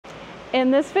In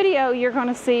this video, you're going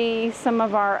to see some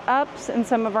of our ups and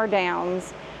some of our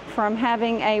downs, from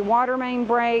having a water main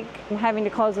break, having to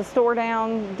close a store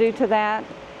down due to that,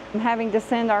 having to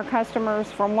send our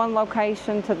customers from one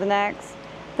location to the next.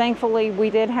 Thankfully, we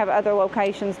did have other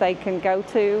locations they can go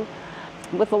to.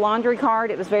 With the laundry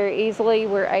card, it was very easily.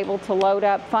 We're able to load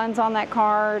up funds on that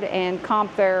card and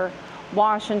comp their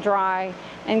wash and dry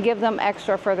and give them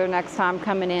extra for their next time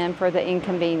coming in for the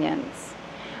inconvenience.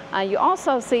 You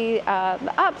also see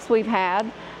the ups we've had.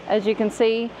 As you can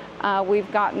see, we've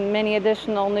gotten many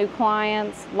additional new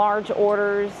clients, large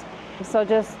orders. So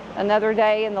just another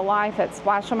day in the life at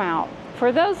Splash 'em Out.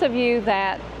 For those of you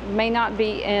that may not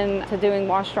be into doing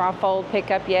wash, dry, fold,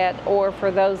 pickup yet, or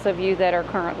for those of you that are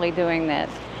currently doing this,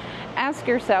 ask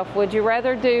yourself, would you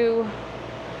rather do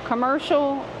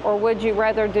commercial or would you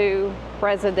rather do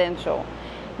residential?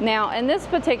 Now, in this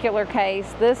particular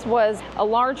case, this was a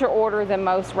larger order than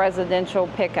most residential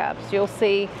pickups. You'll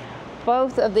see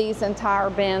both of these entire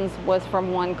bins was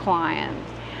from one client.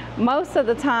 Most of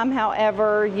the time,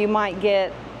 however, you might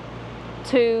get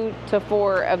 2 to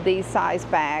 4 of these size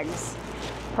bags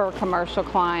per commercial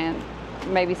client,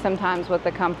 maybe sometimes with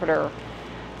the comforter.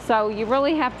 So you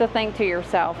really have to think to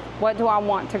yourself, what do I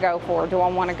want to go for? Do I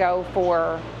want to go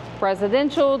for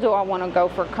residential? Do I want to go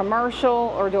for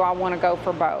commercial? Or do I want to go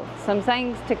for both? Some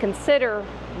things to consider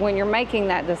when you're making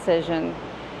that decision.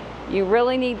 You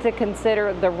really need to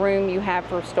consider the room you have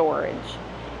for storage.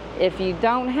 If you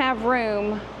don't have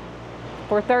room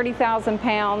for 30,000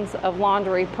 pounds of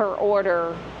laundry per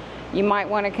order, you might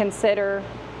want to consider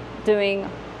doing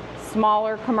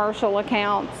smaller commercial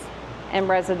accounts and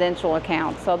residential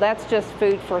accounts. So that's just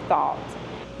food for thought.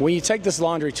 When you take this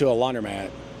laundry to a laundromat,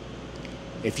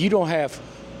 if you don't have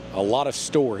a lot of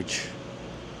storage,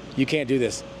 you can't do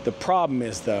this. The problem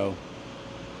is, though,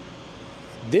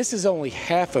 this is only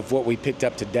half of what we picked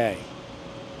up today.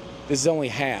 This is only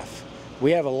half.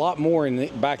 We have a lot more in the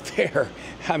back there.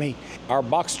 I mean, our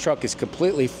box truck is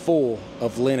completely full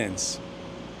of linens.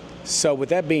 So with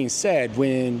that being said,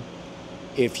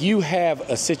 if you have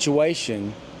a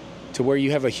situation to where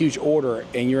you have a huge order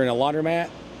and you're in a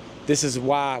laundromat, this is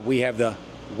why we have the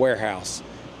warehouse,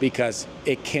 because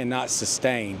it cannot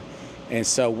sustain. And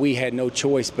so we had no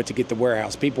choice but to get the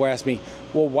warehouse. People ask me,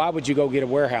 well, why would you go get a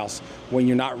warehouse when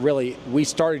you're not really? We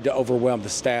started to overwhelm the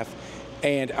staff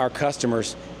and our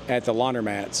customers at the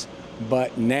laundromats.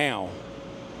 But now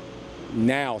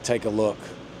take a look.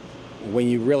 When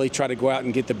you really try to go out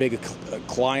and get the big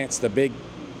clients, the big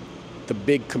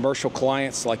commercial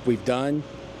clients like we've done,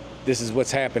 this is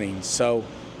what's happening. So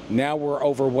now we're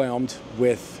overwhelmed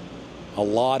with a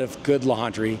lot of good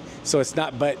laundry. So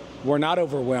but we're not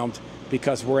overwhelmed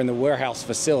because we're in the warehouse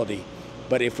facility.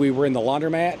 But if we were in the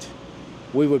laundromat,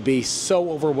 we would be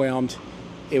so overwhelmed,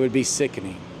 it would be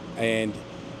sickening. And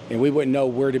we wouldn't know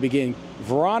where to begin.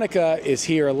 Veronica is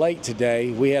here late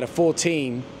today. We had a full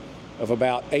team of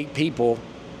about 8 people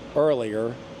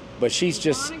earlier, but she's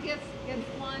just... Veronica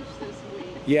gets lunch this week.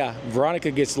 Yeah,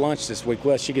 Veronica gets lunch this week.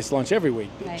 Well, she gets lunch every week.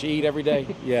 Right. She eat every day,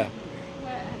 yeah.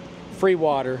 Free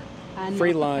water.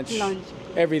 Free lunch,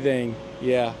 everything,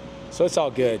 yeah. So it's all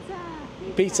good.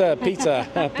 Pizza.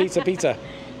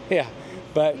 Yeah,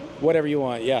 but whatever you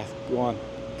want, yeah, go on,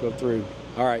 go through.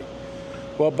 All right,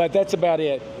 well, but that's about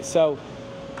it. So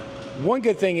one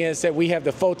good thing is that we have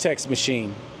the Fotex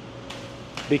machine,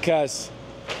 because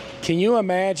can you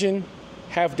imagine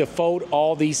having to fold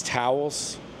all these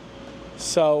towels?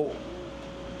 So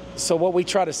what we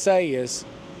try to say is,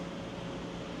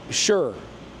 sure,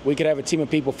 we could have a team of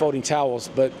people folding towels,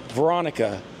 but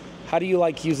Veronica, how do you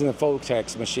like using the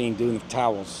Fotex machine doing the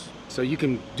towels? So you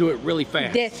can do it really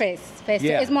fast. They're fast.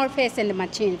 Yeah. It's more fast in the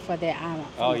machine for the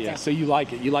oh yeah, so you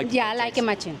like it? You like? Yeah, I like a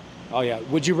machine. Oh yeah.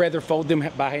 Would you rather fold them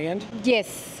by hand?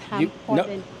 Yes.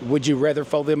 No, would you rather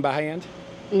fold them by hand?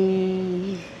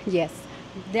 Yes.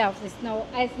 There's no.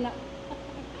 It's not.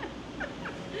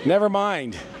 Never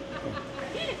mind.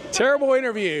 Terrible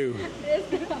interview.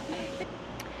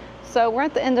 So we're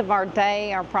at the end of our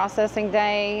day, our processing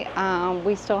day.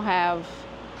 We still have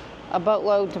a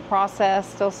boatload to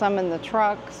process, still some in the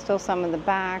truck, still some in the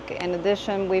back. In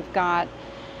addition, we've got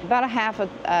about a half of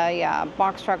a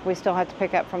box truck we still have to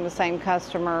pick up from the same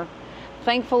customer.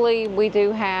 Thankfully, we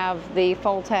do have the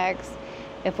Fotex.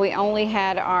 If we only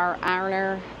had our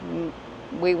ironer,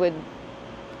 we would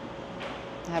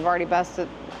have already busted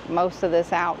most of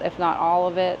this out, if not all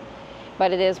of it.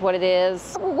 But it is what it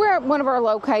is. We're at one of our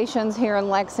locations here in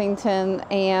Lexington,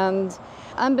 and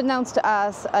unbeknownst to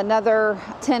us, another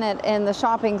tenant in the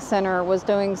shopping center was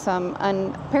doing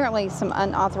apparently some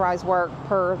unauthorized work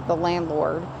per the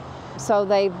landlord. So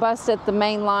they busted the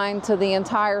main line to the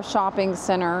entire shopping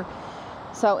center.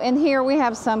 So in here we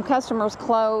have some customers'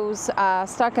 clothes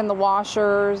stuck in the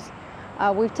washers.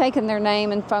 We've taken their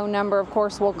name and phone number. Of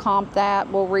course, we'll comp that,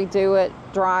 we'll redo it,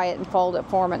 dry it, and fold it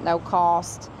for them at no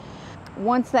cost.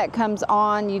 Once that comes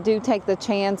on, you do take the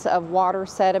chance of water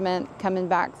sediment coming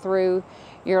back through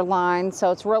your line.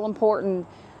 So it's real important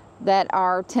that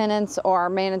our tenants or our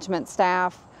management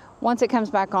staff, once it comes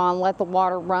back on, let the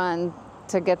water run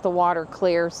to get the water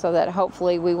clear so that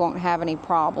hopefully we won't have any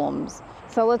problems.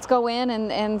 So let's go in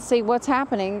and see what's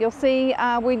happening. You'll see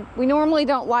we normally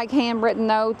don't like handwritten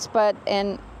notes, but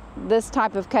in this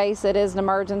type of case it is an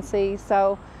emergency.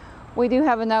 So we do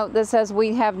have a note that says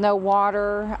we have no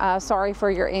water, sorry for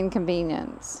your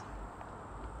inconvenience.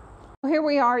 Here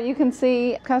we are, you can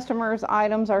see customers'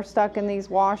 items are stuck in these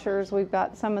washers. We've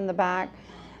got some in the back.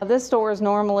 This store is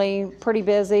normally pretty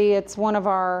busy. It's one of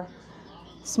our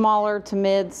smaller to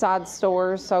mid-sized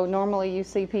stores, so normally you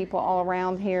see people all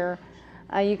around here.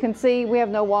 You can see we have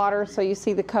no water, so you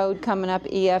see the code coming up,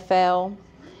 EFL.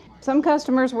 Some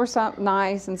customers were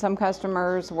nice and some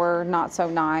customers were not so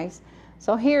nice.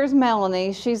 So here's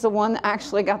Melanie. She's the one that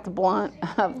actually got the blunt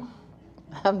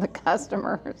of the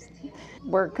customers.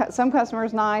 Some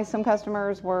customers nice, some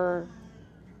customers were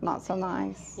not so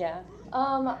nice. Yeah.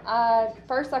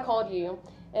 First I called you,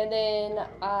 and then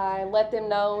I let them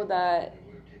know that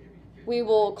we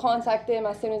will contact them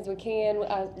as soon as we can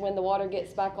when the water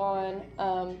gets back on.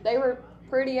 They were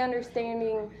pretty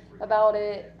understanding about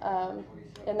it,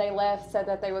 and they left, said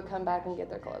that they would come back and get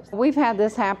their clothes. We've had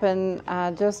this happen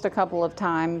just a couple of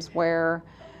times where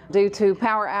due to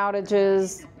power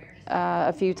outages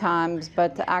a few times,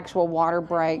 but the actual water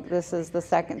break, this is the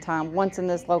second time, once in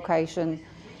this location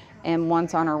and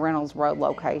once on our Reynolds Road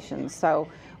location. So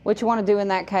what you want to do in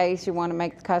that case, you want to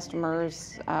make the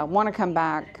customers want to come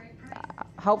back.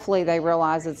 Hopefully they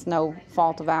realize it's no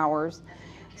fault of ours.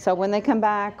 So when they come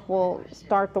back, we'll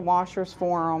start the washers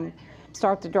for them,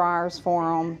 start the dryers for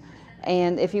them.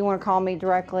 And if you want to call me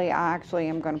directly, I actually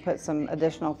am going to put some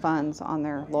additional funds on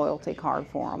their loyalty card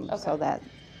for them. Okay. So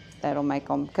that'll make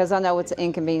them, because I know it's an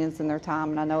inconvenience in their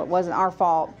time, and I know it wasn't our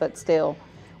fault, but still,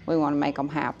 we want to make them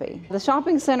happy. The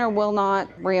shopping center will not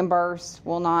reimburse,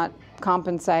 will not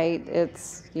compensate.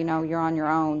 It's, you know, you're on your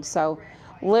own. So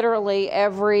literally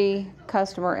every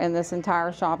customer in this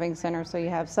entire shopping center, so you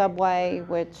have Subway,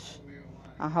 which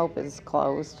I hope is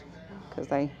closed because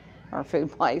they are a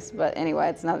food place, but anyway,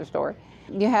 it's another story.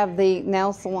 You have the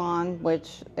nail salon,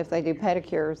 which if they do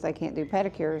pedicures, they can't do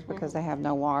pedicures because they have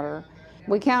no water.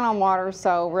 We count on water,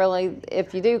 so really,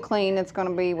 if you do clean, it's going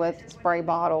to be with spray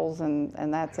bottles,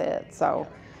 and that's it. So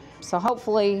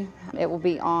hopefully it will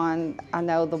be on. I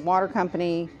know the water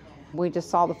company, we just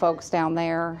saw the folks down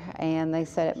there, and they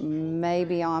said it may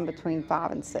be on between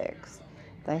 5 and 6.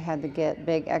 They had to get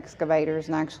big excavators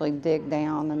and actually dig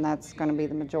down, and that's going to be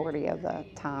the majority of the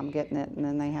time getting it. And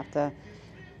then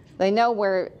they know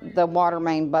where the water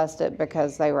main busted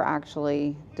because they were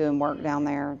actually doing work down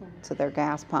there to their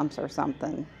gas pumps or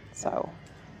something. So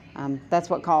that's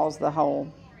what caused the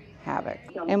whole havoc.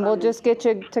 And we'll just get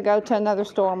you to go to another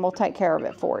store and we'll take care of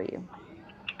it for you.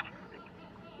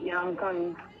 Yeah, I'm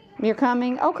coming. You're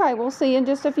coming? Okay, we'll see you in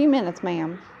just a few minutes,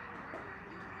 ma'am.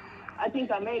 I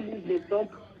think I may lose the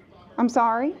soap. I'm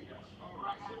sorry?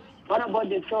 What about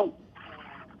the soap?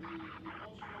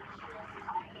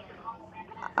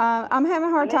 I'm having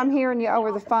a hard time hearing you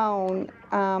over the phone.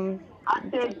 I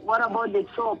said, what about the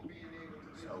soap?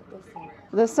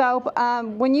 The soap,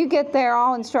 when you get there,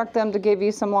 I'll instruct them to give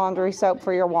you some laundry soap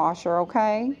for your washer,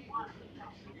 okay?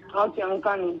 Okay, I'm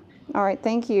coming. All right,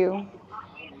 thank you.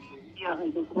 Yeah.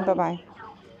 Bye-bye.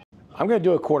 I'm going to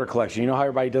do a quarter collection. You know how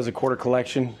everybody does a quarter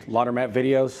collection, Laundromat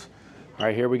videos? All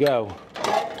right, here we go.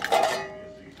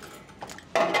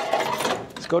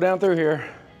 Let's go down through here.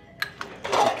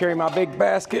 I carry my big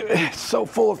basket. It's so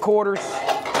full of quarters.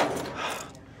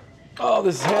 Oh,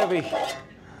 this is heavy.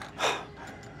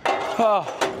 Oh,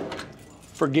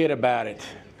 forget about it.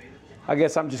 I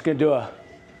guess I'm just going to do a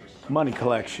money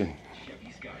collection.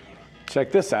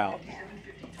 Check this out.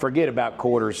 Forget about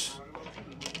quarters.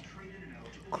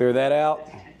 Clear that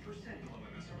out.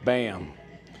 Bam.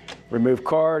 Remove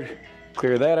card.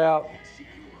 Clear that out.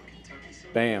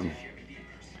 Bam.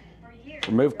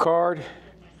 Remove card.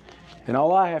 And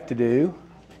all I have to do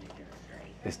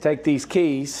is take these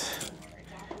keys,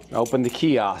 open the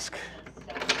kiosk,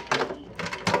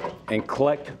 and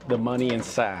collect the money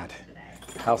inside.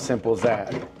 How simple is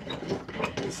that?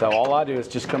 So all I do is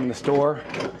just come in the store,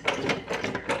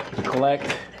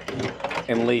 collect,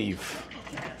 and leave.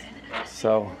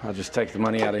 So I'll just take the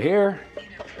money out of here,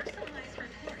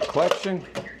 collection,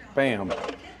 bam.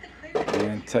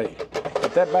 And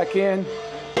put that back in,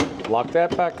 lock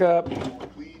that back up,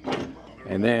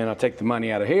 and then I'll take the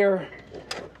money out of here.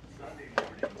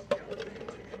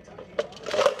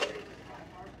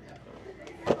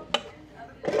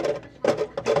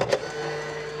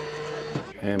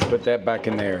 And put that back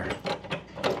in there.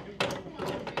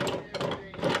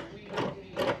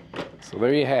 So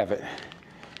there you have it.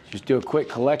 Just do a quick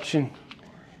collection.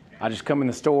 I just come in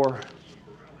the store,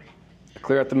 I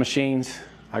clear out the machines,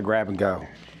 I grab and go.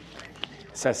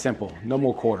 It's that simple. No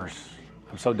more quarters.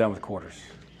 I'm so done with quarters.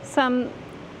 Some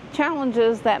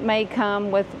challenges that may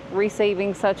come with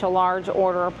receiving such a large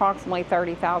order, approximately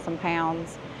 30,000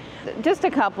 pounds. Just a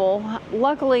couple.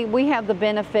 Luckily, we have the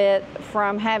benefit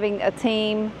from having a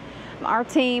team. Our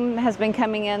team has been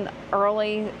coming in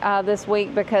early this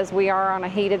week because we are on a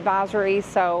heat advisory,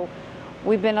 so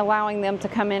we've been allowing them to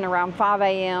come in around 5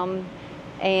 a.m.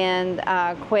 and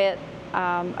quit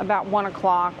about 1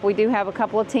 o'clock. We do have a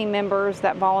couple of team members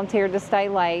that volunteered to stay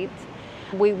late.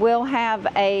 We will have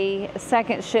a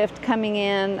second shift coming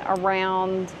in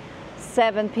around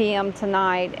 7 p.m.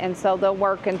 tonight, and so they'll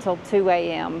work until 2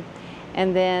 a.m.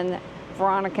 And then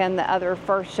Veronica and the other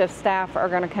first shift staff are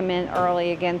going to come in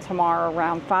early again tomorrow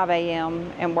around 5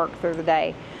 a.m. and work through the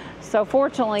day. So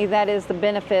fortunately, that is the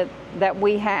benefit that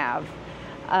we have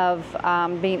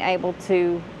of being able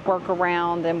to work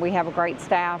around, and we have a great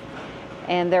staff,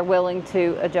 and they're willing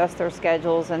to adjust their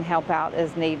schedules and help out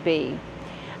as need be.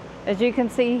 As you can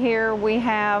see here, we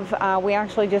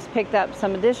actually just picked up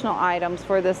some additional items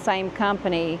for this same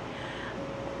company.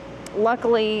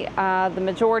 Luckily, the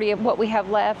majority of what we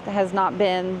have left has not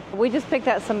been. We just picked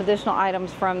up some additional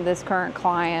items from this current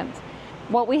client.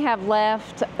 What we have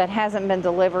left that hasn't been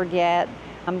delivered yet,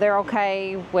 they're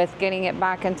okay with getting it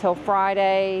back until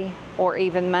Friday or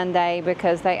even Monday,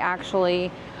 because they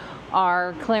actually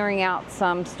are clearing out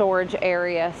some storage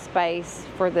area space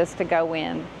for this to go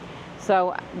in.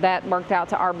 So that worked out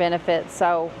to our benefit.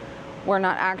 So we're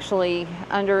not actually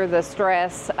under the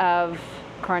stress of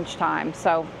crunch time.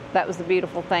 So that was the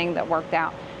beautiful thing that worked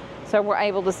out. So we're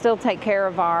able to still take care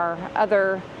of our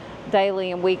other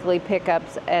daily and weekly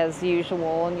pickups as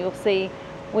usual. And you'll see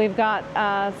we've got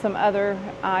some other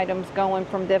items going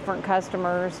from different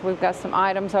customers. We've got some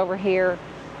items over here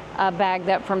bagged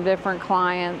up from different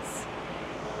clients.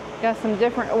 Got some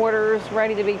different orders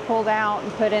ready to be pulled out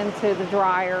and put into the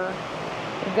dryer.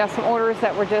 We've got some orders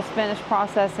that we're just finished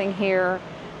processing here.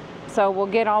 So we'll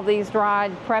get all these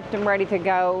dried, prepped and ready to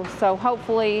go. So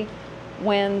hopefully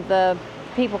when the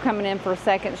people coming in for a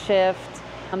second shift,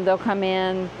 they'll come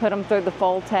in, put them through the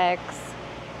Foltex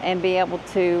and be able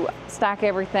to stack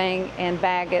everything and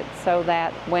bag it, so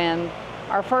that when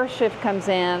our first shift comes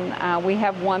in, we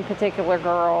have one particular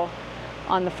girl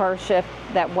on the first shift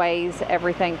that weighs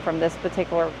everything from this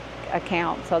particular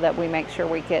account, so that we make sure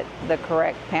we get the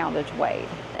correct poundage weighed.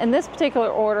 In this particular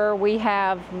order, we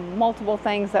have multiple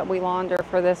things that we launder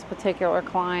for this particular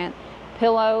client.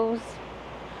 Pillows.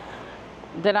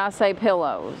 Did I say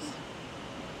pillows?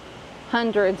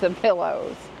 Hundreds of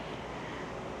pillows.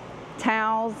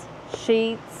 Towels,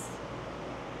 sheets,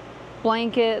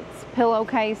 blankets,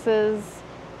 pillowcases,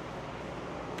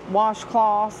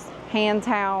 washcloths, hand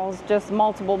towels, just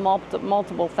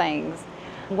multiple things.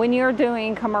 When you're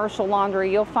doing commercial laundry,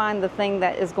 you'll find the thing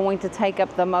that is going to take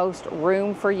up the most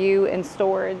room for you in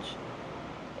storage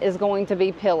is going to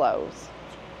be pillows.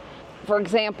 For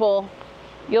example,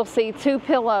 you'll see 2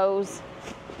 pillows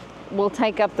will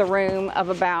take up the room of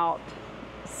about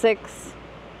 6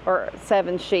 or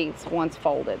 7 sheets once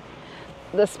folded.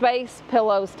 The space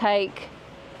pillows take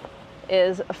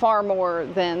is far more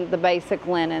than the basic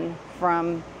linen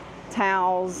from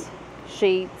towels,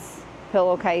 sheets,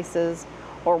 pillowcases,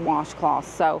 or washcloths.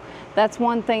 So that's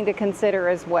one thing to consider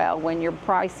as well. When you're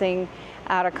pricing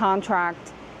out a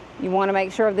contract, you want to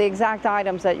make sure of the exact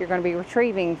items that you're going to be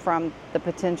retrieving from the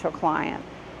potential client.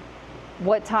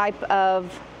 What type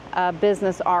of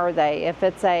business are they? If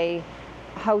it's a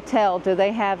hotel, do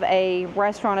they have a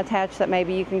restaurant attached that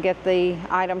maybe you can get the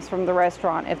items from the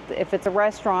restaurant? If it's a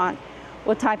restaurant,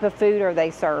 what type of food are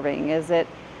they serving? Is it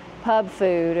pub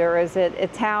food or is it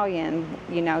Italian?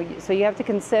 You know, so you have to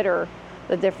consider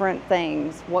the different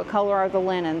things. What color are the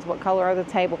linens? What color are the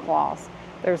tablecloths?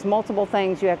 There's multiple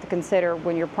things you have to consider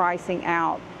when you're pricing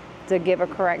out to give a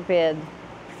correct bid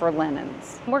for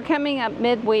linens. We're coming up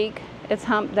midweek. It's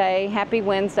hump day. Happy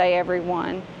Wednesday,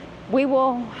 everyone. We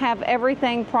will have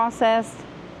everything processed,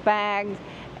 bagged,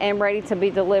 and ready to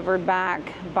be delivered back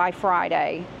by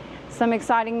Friday. Some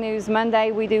exciting news.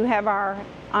 Monday, we do have our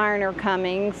ironer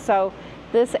coming. So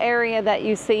this area that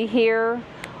you see here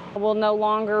will no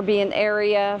longer be an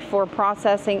area for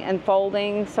processing and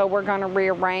folding, so we're going to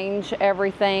rearrange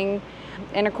everything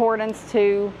in accordance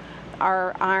to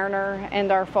our ironer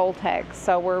and our Foltex.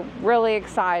 So we're really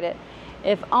excited.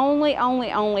 If only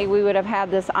we would have had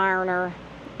this ironer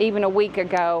even a week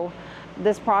ago,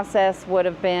 this process would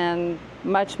have been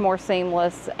much more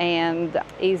seamless and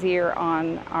easier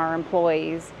on our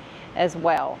employees as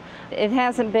well. It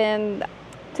hasn't been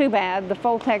too bad. The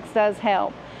Foltex does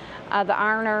help. The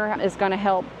ironer is going to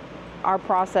help our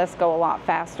process go a lot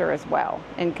faster as well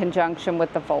in conjunction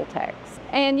with the Foltex.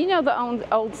 And you know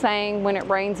the old saying, when it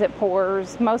rains it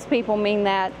pours. Most people mean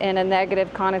that in a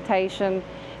negative connotation.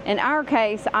 In our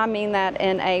case, I mean that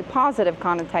in a positive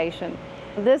connotation.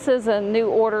 This is a new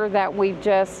order that we've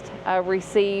just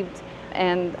received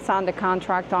and signed a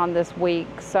contract on this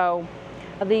week. So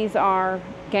these are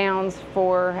gowns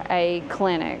for a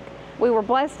clinic. We were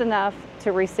blessed enough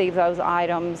to receive those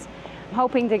items,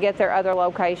 hoping to get their other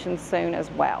locations soon as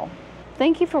well.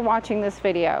 Thank you for watching this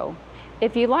video.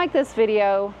 If you like this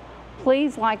video,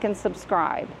 please like and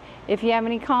subscribe. If you have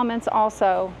any comments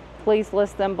also, please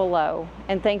list them below.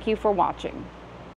 And thank you for watching.